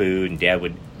junk food. And Dad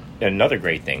would... Another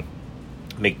great thing,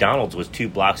 McDonald's was 2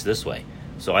 blocks this way.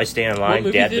 So I stand in line. What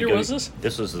movie Dad theater would go, was this?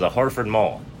 This was the Harford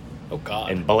Mall. Oh,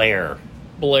 God. In Blair,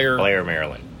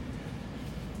 Maryland.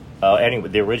 Anyway,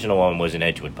 the original one was in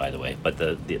Edgewood, by the way, but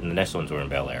the next ones were in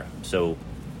Bel Air. So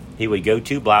he would go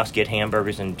 2 blocks, get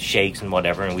hamburgers and shakes and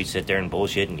whatever, and we'd sit there and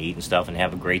bullshit and eat and stuff and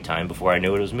have a great time before I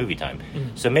knew it was movie time.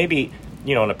 Mm-hmm. So maybe,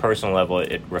 on a personal level,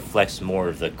 it reflects more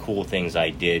of the cool things I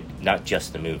did, not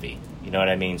just the movie. You know what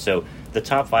I mean? So the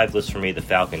top 5 list for me, the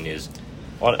Falcon, is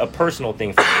a personal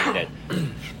thing for me that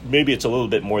maybe it's a little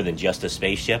bit more than just a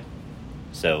spaceship.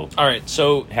 So, all right.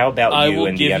 So, how about you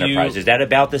and the Enterprise? Is that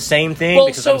about the same thing? Well,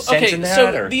 because I'm sensing that.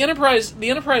 So the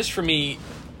Enterprise for me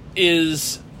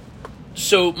is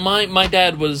my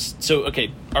dad was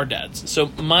our dads. So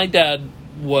my dad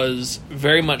was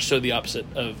very much so the opposite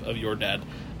of your dad.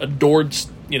 Adored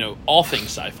all things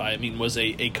sci-fi. I mean, was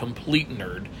a complete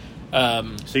nerd.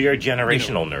 So you're a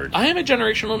generational nerd. I am a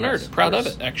generational nerd. Proud of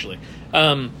it, actually.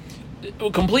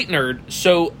 Complete nerd.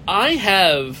 So I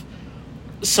have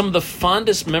some of the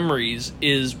fondest memories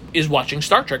is watching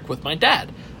Star Trek with my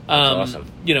dad. That's awesome.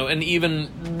 And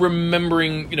even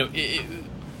remembering,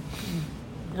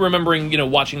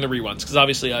 watching the reruns, because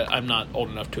obviously I'm not old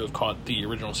enough to have caught the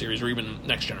original series or even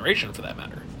Next Generation for that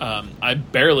matter. I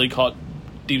barely caught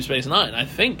Deep Space Nine. I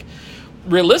think,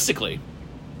 realistically,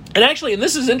 and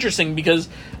this is interesting because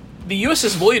the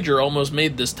USS Voyager almost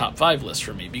made this top 5 list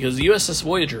for me, because the USS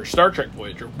Voyager, Star Trek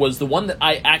Voyager, was the one that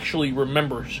I actually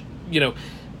remember,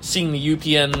 seeing the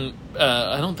UPN.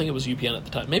 I don't think it was UPN at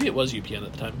the time. Maybe it was UPN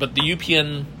at the time, but the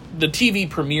UPN, the TV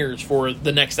premieres for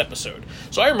the next episode.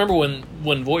 So I remember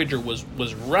when Voyager was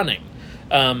running.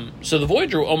 So the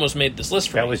Voyager almost made this list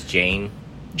for me. That was Janeway.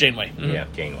 Mm-hmm. Yeah,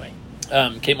 Janeway.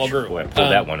 Kate Mulgrew. Boy, I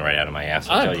pulled that one right out of my ass.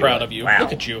 I'm proud of you. Wow.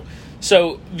 Look at you.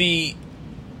 So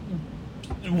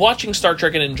watching Star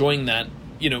Trek and enjoying that,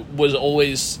 was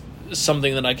always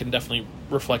something that I can definitely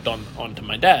reflect onto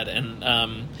my dad.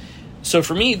 And so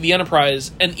for me, the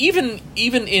Enterprise, and even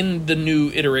in the new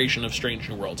iteration of Strange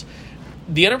New Worlds,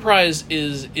 the Enterprise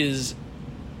is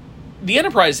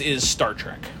Star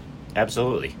Trek.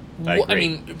 Absolutely. I agree. I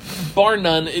mean, bar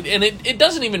none. It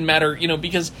doesn't even matter,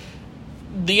 because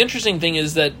the interesting thing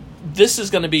is that this is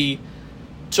going to be.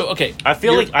 So okay, I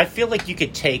feel like you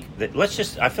could take the.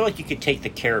 I feel like you could take the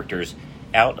characters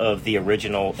out of the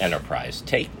original Enterprise.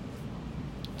 Take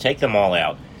them all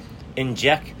out.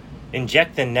 Inject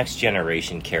the Next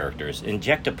Generation characters.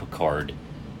 Inject a Picard.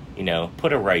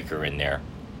 Put a Riker in there,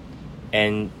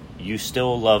 and you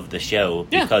still love the show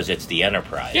because it's the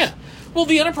Enterprise. Yeah. Well,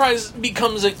 the Enterprise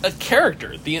becomes a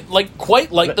character,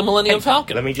 quite like the Millennium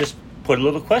Falcon. Let me just put a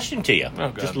little question to you. Oh,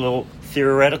 God. Just a little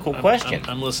theoretical question.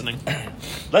 I'm listening.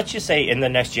 Let's just say in the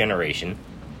Next Generation,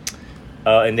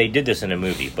 and they did this in a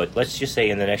movie, but let's just say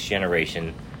in the Next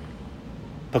Generation,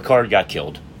 Picard got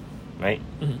killed, right?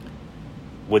 Mm-hmm.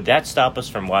 Would that stop us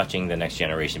from watching The Next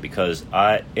Generation? Because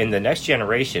in The Next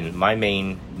Generation, my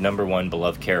main number one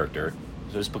beloved character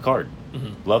was Picard.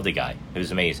 Mm-hmm. Loved the guy. It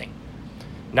was amazing.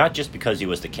 Not just because he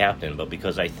was the captain, but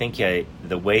because I think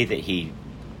the way that he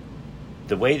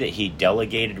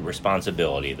delegated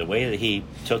responsibility, the way that he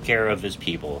took care of his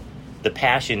people, the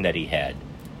passion that he had,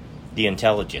 the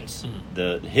intelligence,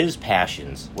 his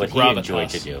passions, what he enjoyed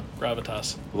to do.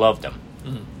 Gravitas. Loved him.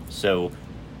 Mm-hmm. So,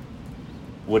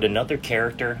 would another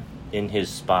character in his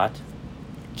spot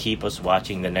keep us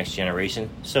watching The Next Generation?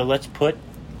 So let's put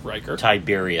Riker.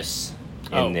 Tiberius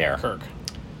in there. Kirk.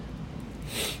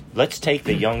 Let's take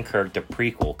the young Kirk, the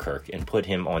prequel Kirk, and put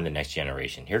him on The Next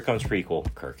Generation. Here comes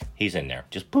prequel Kirk. He's in there.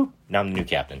 Just boop. Now I'm the new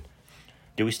captain.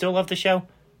 Do we still love the show?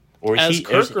 Or is as he,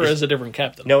 Kirk or as a different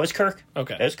captain? No, it's Kirk.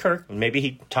 Okay. As Kirk. Maybe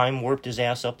he time warped his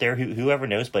ass up there. Whoever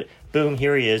knows. But boom,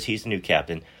 here he is. He's the new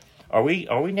captain. Are we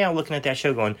now looking at that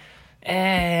show going,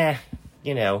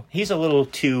 he's a little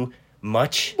too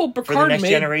much for The Next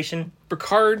Generation?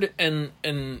 Picard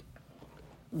and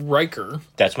Riker.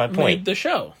 That's my point. Made the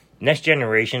show. Next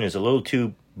Generation is a little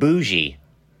too bougie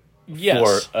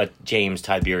for a James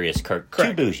Tiberius Kirk.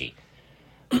 Correct. Too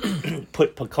bougie.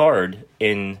 Put Picard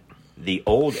in the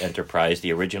old Enterprise,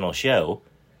 the original show.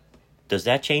 Does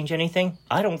that change anything?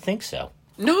 I don't think so.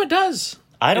 No, it does.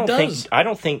 I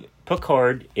don't think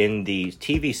Picard in the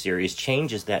TV series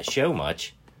changes that show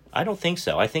much. I don't think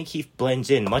so. I think he blends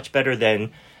in much better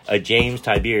than a James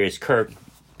Tiberius Kirk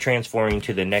transforming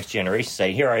to the Next Generation,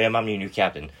 saying, "Here I am, I'm your new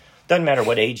captain." Doesn't matter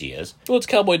what age he is. Well, it's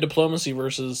cowboy diplomacy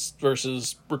versus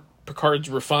Picard's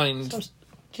refined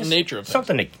nature of things.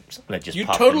 Something that just you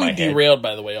popped totally in my head. derailed,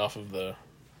 by the way, off of the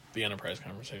Enterprise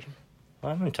conversation.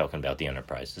 Well, I'm not talking about the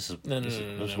Enterprise. This is No,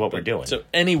 what we're doing. So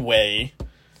anyway,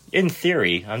 in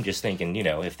theory, I'm just thinking,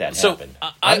 if that happened.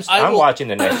 I'm watching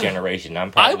The Next Generation.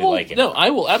 I'm probably liking it. No,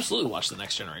 I will absolutely watch The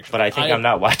Next Generation. But I think I'm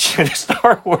not watching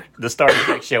the Star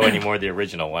Trek show anymore, the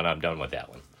original one. I'm done with that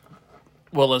one.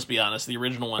 Well, let's be honest. The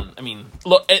original one, I mean,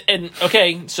 look, and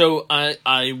okay, so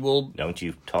I will... Don't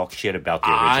you talk shit about the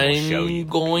original show, you I'm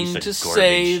going piece of to garbage.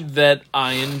 say that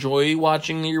I enjoy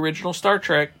watching the original Star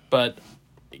Trek, but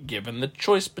given the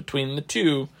choice between the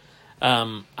two,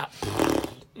 no.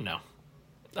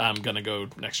 I'm going to go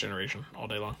Next Generation all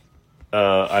day long.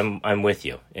 I'm with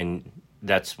you, and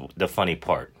that's the funny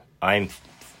part. I'm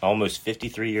almost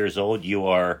 53 years old. You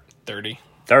are...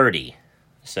 30.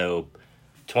 So...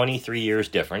 23 years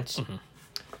difference,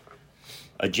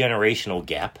 a generational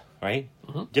gap, right?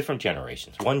 Different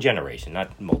generations. One generation,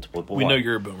 not multiple, but we one. know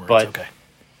you're a boomer. But it's okay.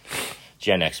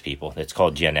 Gen X people. It's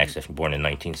called Gen X if you're born in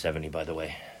 1970, by the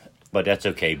way. But that's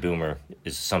okay. Boomer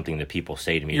is something that people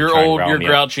say to me. You're old, you're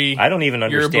grouchy. I don't even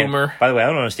understand. You're a boomer. By the way, I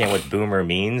don't understand what boomer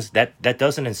means. That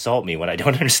doesn't insult me when I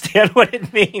don't understand what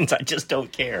it means. I just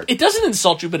don't care. It doesn't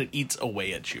insult you, but it eats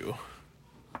away at you.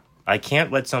 I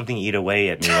can't let something eat away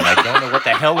at me when I don't know what the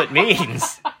hell it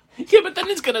means. Yeah, but then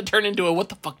it's going to turn into a what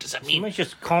the fuck does that mean? You might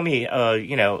just call me,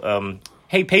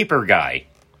 hey, paper guy.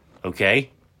 Okay?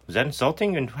 Is that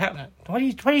insulting? And what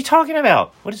are you talking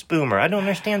about? What is boomer? I don't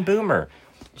understand boomer.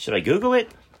 Should I Google it?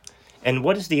 And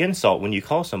what is the insult when you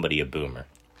call somebody a boomer?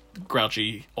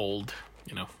 Grouchy, old,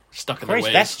 stuck in Christ, their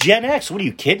ways. that's Gen X. What are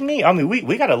you kidding me? I mean,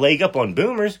 we got a leg up on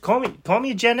boomers. Call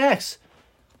me a Gen X.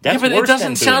 That's but worse it doesn't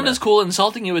than sound boomer. as cool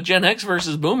insulting you with Gen X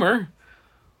versus boomer.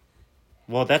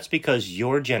 Well, that's because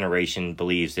your generation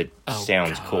believes it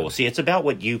sounds cool. See, it's about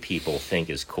what you people think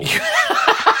is cool.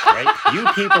 Right? You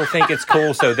people think it's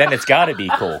cool, so then it's got to be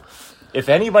cool. If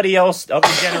anybody else of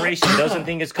the generation doesn't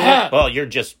think it's cool, well,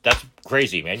 that's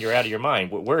crazy, man. You're out of your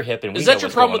mind. We're hip and we Is know that your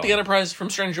what's problem going with the on. Enterprise from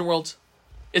Stranger Worlds?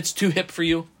 It's too hip for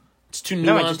you? It's too nuanced?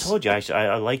 No, I just told you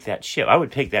I like that ship. I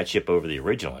would pick that ship over the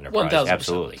original Enterprise. 1,000%.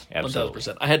 Absolutely.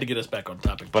 1,000%. I had to get us back on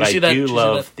topic. But Did you see I that? do Did you see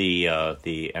love that?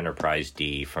 the Enterprise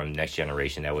D from Next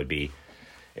Generation. That would be...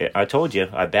 I told you,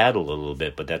 I battled a little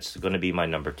bit, but that's going to be my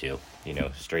number 2.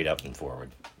 Straight up and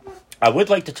forward. I would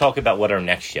like to talk about what our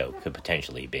next show could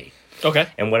potentially be. Okay.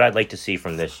 And what I'd like to see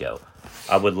from this show.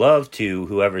 I would love to,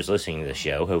 whoever's listening to this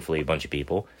show, hopefully a bunch of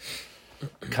people,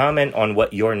 comment on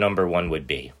what your number 1 would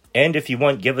be. And if you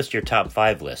want, give us your top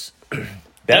 5 lists.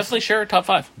 Definitely share a top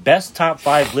 5. Best top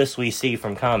 5 lists we see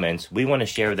from comments, we want to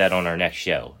share that on our next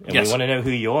show. And Yes. we want to know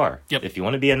who you are. Yep. If you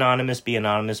want to be anonymous,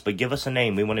 but give us a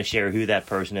name. We want to share who that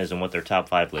person is and what their top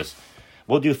 5 list.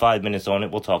 We'll do 5 minutes on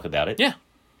it. We'll talk about it. Yeah.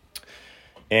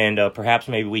 And perhaps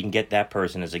maybe we can get that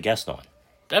person as a guest on.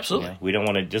 Absolutely. We don't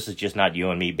want to... This is just not you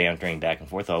and me bantering back and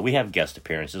forth. We have guest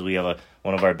appearances. We have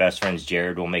one of our best friends,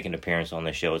 Jared, will make an appearance on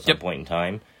the show at some point in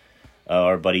time.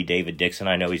 Our buddy David Dixon,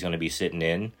 I know he's going to be sitting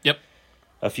in. Yep.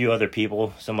 a few other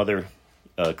people, some other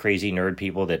crazy nerd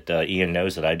people that Ian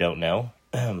knows that I don't know.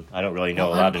 I don't really know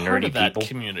a lot of nerdy people.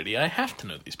 Community. I have to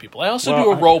know these people. I also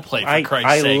do a role play, for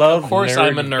Christ's sake. I love of course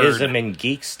I'm a nerd. nerdism and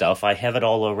geek stuff. I have it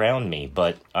all around me,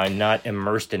 but I'm not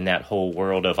immersed in that whole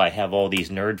world of I have all these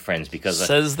nerd friends because...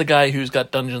 Says the guy who's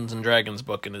got Dungeons & Dragons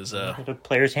book in his... The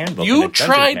Player's Handbook. You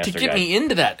tried to get me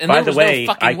into that, and there was no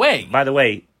fucking way. By the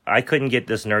way, I couldn't get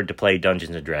this nerd to play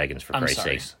Dungeons & Dragons, for Christ's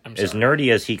sakes. As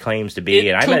nerdy as he claims to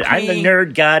be, I'm the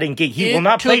nerd god and geek. He will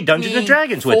not play Dungeons &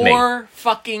 Dragons with me. 4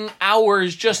 fucking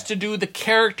hours just to do the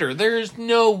character. There's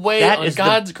no way on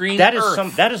God's green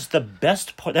earth. That is the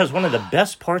best part. That was one of the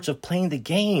best parts of playing the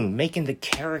game, making the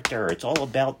character. It's all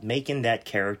about making that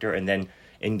character and then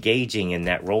engaging in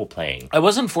that role-playing. I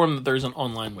was informed that there's an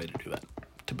online way to do that,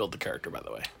 to build the character, by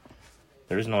the way.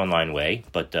 There's an online way,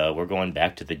 but we're going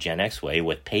back to the Gen X way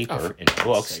with paper and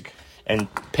books and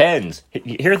pens.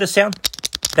 You hear the sound?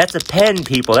 That's a pen,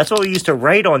 people. That's what we used to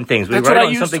write on things. We write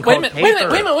on something called paper. Wait a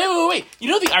minute. You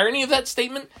know the irony of that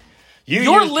statement?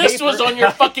 Your list was on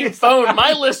your fucking phone.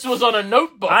 My list was on a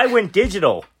notebook. I went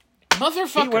digital.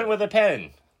 Motherfucker. He went with a pen.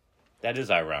 That is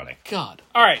ironic. God.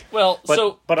 All right, well,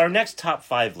 But our next top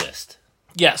 5 list.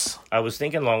 Yes. I was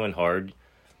thinking long and hard.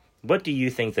 What do you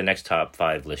think the next top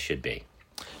 5 list should be?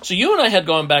 So you and I had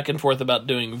gone back and forth about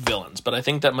doing villains, but I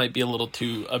think that might be a little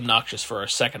too obnoxious for our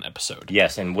second episode.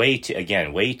 Yes, and way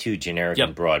too generic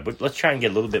and broad. But let's try and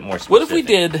get a little bit more specific. What if we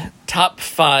did top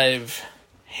 5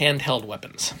 handheld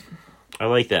weapons? I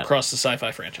like that. Across the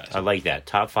sci-fi franchise. I like that.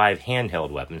 Top 5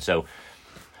 handheld weapons. So,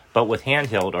 but with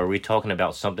handheld, are we talking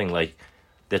about something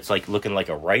that's looking like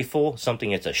a rifle?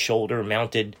 Something that's a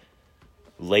shoulder-mounted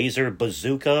laser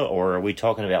bazooka? Or are we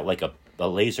talking about like a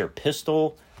laser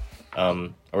pistol?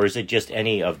 Or is it just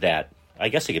any of that? I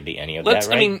guess it could be any of that,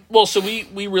 right? I mean, well, so we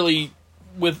really,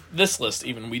 with this list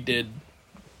even, we did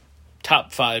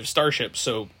top 5 starships,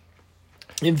 so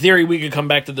in theory we could come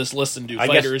back to this list and do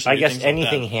fighters. I guess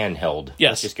anything handheld.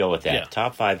 Yes. Let's just go with that. Yeah.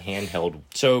 Top 5 handheld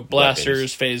So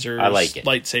blasters, weapons. phasers, I like it.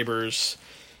 Lightsabers,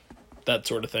 that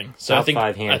sort of thing. So top I think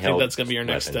 5 handheld I think that's going to be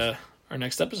weapons. our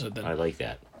next episode then. I like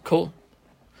that. Cool.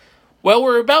 Well,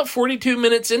 we're about 42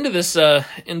 minutes into this,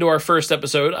 into our first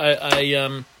episode.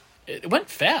 It went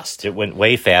fast. It went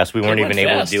way fast. We weren't even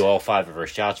able to do all 5 of our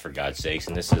shots, for God's sakes.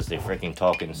 And this is the freaking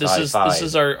Talking SciFive. This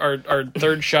is our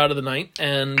third shot of the night.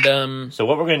 And so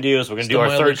what we're going to do is we're going to do our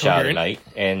third shot of the night.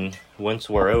 And once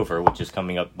we're over, which is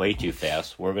coming up way too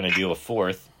fast, we're going to do a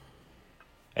 4th.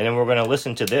 And then we're going to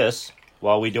listen to this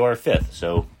while we do our 5th.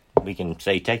 So we can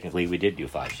say technically we did do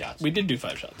 5 shots. We did do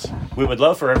 5 shots. We would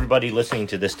love for everybody listening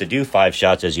to this to do 5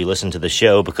 shots as you listen to the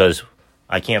show, because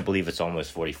I can't believe it's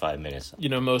almost 45 minutes. You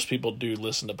know, most people do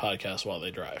listen to podcasts while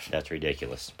they drive. That's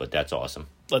ridiculous, but that's awesome.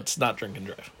 Let's not drink and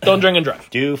drive. Don't drink and drive.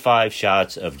 Do 5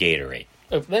 shots of Gatorade.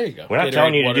 Oh, there you go. We're not Gatorade,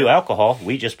 telling you water. to do alcohol.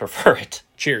 We just prefer it.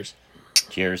 Cheers.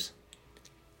 Cheers.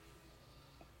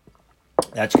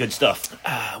 That's good stuff.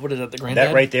 What is that, the Granddad?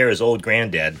 That right there is old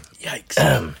Granddad.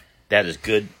 Yikes. That is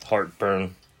good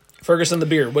heartburn. Ferguson, the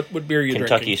beer. What beer are you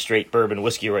Kentucky drinking? straight bourbon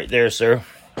whiskey right there, sir.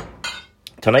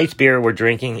 Tonight's beer we're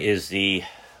drinking is the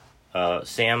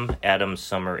Sam Adams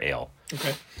Summer Ale.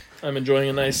 Okay. I'm enjoying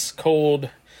a nice cold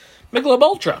Michelob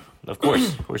Ultra. Of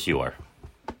course you are.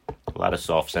 A lot of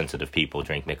soft, sensitive people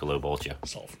drink Michelob Ultra.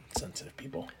 Soft, sensitive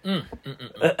people.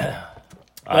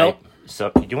 So,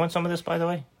 do you want some of this, by the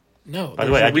way? No. By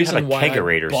the way, I do have a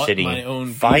kegerator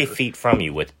sitting 5 feet from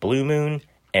you with Blue Moon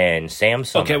and Sam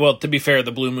Summer. Okay, well, to be fair,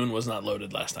 the Blue Moon was not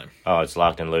loaded last time. Oh, it's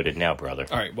locked and loaded now, brother.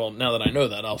 All right, well, now that I know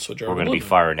that, I'll switch over. We're going to be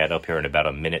firing that up here in about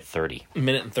a minute 30.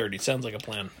 Minute and 30. Sounds like a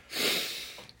plan.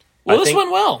 Well, this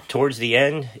went well. Towards the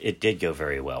end, it did go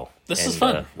very well. This is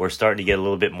fun. We're starting to get a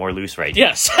little bit more loose right now.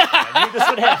 Yes. I knew this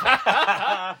would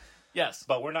happen. Yes.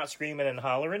 But we're not screaming and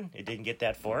hollering. It didn't get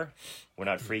that far. We're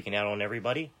not freaking out on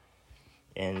everybody.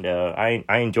 And I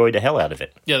enjoyed the hell out of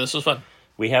it. Yeah, this was fun.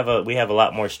 We have a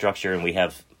lot more structure, and we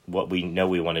have what we know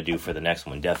we want to do for the next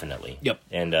one, definitely. Yep.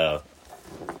 And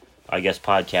I guess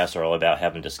podcasts are all about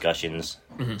having discussions,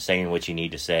 saying what you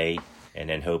need to say, and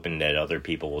then hoping that other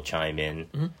people will chime in.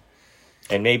 Mm-hmm.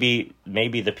 And maybe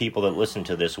the people that listen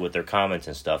to this with their comments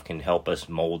and stuff can help us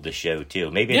mold the show too.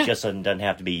 Maybe it just doesn't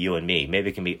have to be you and me. Maybe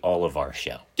it can be all of our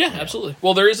show. Yeah, absolutely.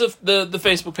 Well, there is the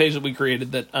Facebook page that we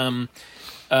created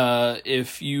that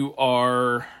if you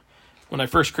are... When I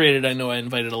first created it, I know I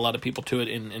invited a lot of people to it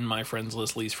in my friends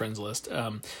list, Lee's friends list.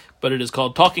 But it is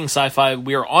called Talking SciFive.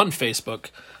 We are on Facebook.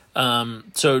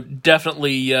 So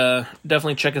definitely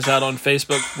check us out on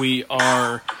Facebook. We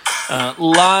are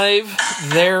live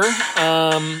there.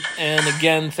 And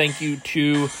again, thank you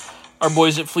to our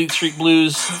boys at Fleet Street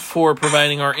Blues for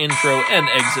providing our intro and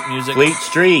exit music. Fleet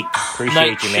Street.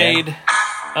 Appreciate you, man. Nightshade.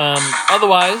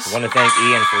 Otherwise, I want to thank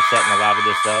Ian for setting a lot of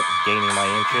this up, gaining my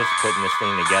interest, putting this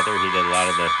thing together. He did a lot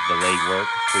of the leg work.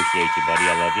 Appreciate you, buddy.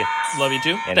 I love you. Love you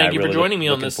too. And Thank you for joining me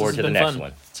on this. Looking forward to the been next fun.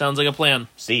 one. Sounds like a plan.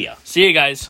 See ya. See you guys.